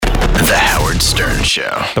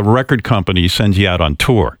Show. The record company sends you out on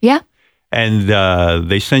tour. Yeah. And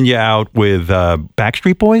they send you out with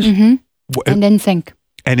Backstreet Boys? And NSYNC.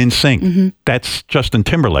 And NSYNC. That's Justin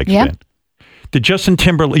Timberlake's Yeah. band. Did Justin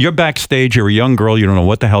Timberlake, you're backstage, you're a young girl, you don't know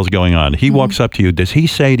what the hell's going on. He walks up to you. Does he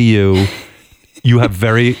say to you, you have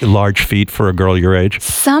very large feet for a girl your age?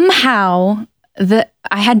 Somehow,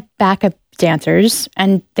 I had backup dancers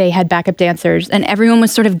and they had backup dancers and everyone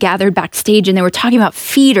was sort of gathered backstage and they were talking about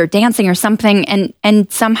feet or dancing or something. And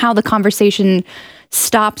somehow the conversation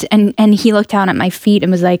stopped and he looked down at my feet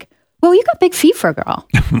and was like, well, you got big feet for a girl.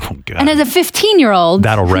 Oh, God. And as a 15-year-old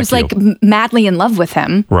who's like madly in love with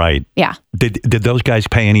him. Right. Yeah. Did those guys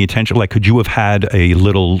pay any attention? Like, could you have had a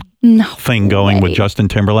little thing going with Justin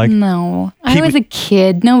Timberlake? No. I was a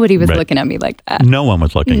kid. Nobody was looking at me like that. No one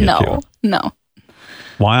was looking at you. No.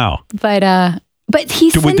 Wow. But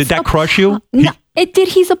he's did that crush you? No, it did.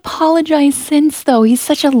 He's apologized since, though. He's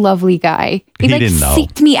such a lovely guy. He didn't know.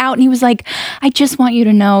 Seeked me out and he was like, I just want you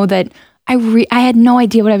to know that I had no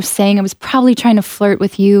idea what I was saying. I was probably trying to flirt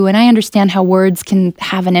with you, and I understand how words can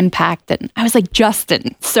have an impact. And I was like,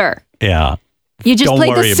 Justin, sir. Yeah. You just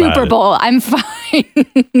played the Super Bowl. I'm fine.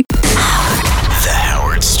 The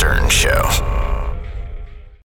Howard Stern Show.